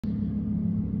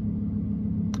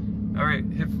All right,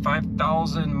 hit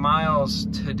 5,000 miles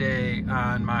today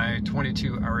on my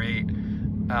 22 R8.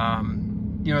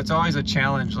 You know, it's always a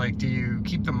challenge. Like, do you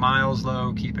keep the miles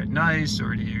low, keep it nice,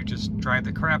 or do you just drive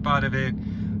the crap out of it?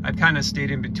 I've kind of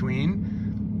stayed in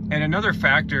between. And another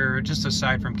factor, just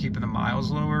aside from keeping the miles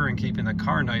lower and keeping the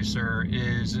car nicer,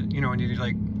 is, you know, when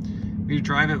you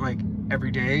drive it like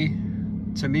every day,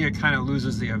 to me, it kind of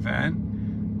loses the event.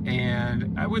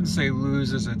 And I wouldn't say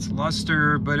loses its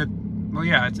luster, but well,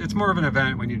 yeah, it's more of an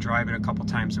event when you drive it a couple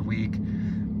times a week,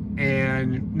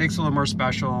 and makes it a little more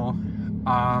special.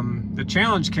 The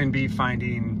challenge can be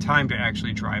finding time to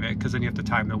actually drive it, because then you have to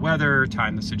time the weather,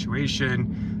 time the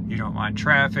situation, you don't want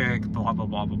traffic, blah, blah,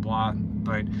 blah, blah, blah.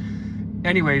 But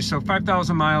anyway, so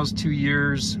 5,000 miles, 2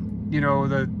 years. You know,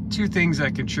 the two things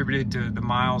that contributed to the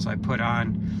miles I put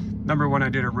on, number one, I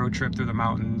did a road trip through the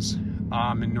mountains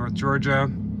in North Georgia,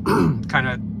 kind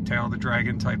of tail of the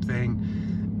dragon type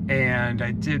thing. And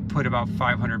I did put about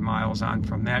 500 miles on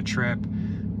from that trip.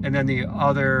 And then the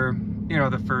other, you know,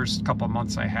 the first couple of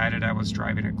months I had it, I was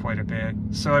driving it quite a bit.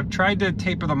 So I've tried to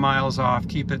taper the miles off,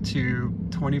 keep it to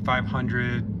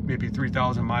 2,500, maybe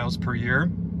 3,000 miles per year.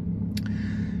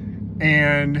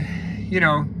 And, you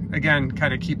know, again,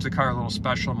 kind of keeps the car a little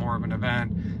special, more of an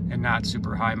event, and not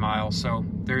super high miles. So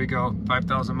there you go,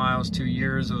 5,000 miles, 2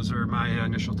 years. Those are my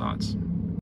initial thoughts.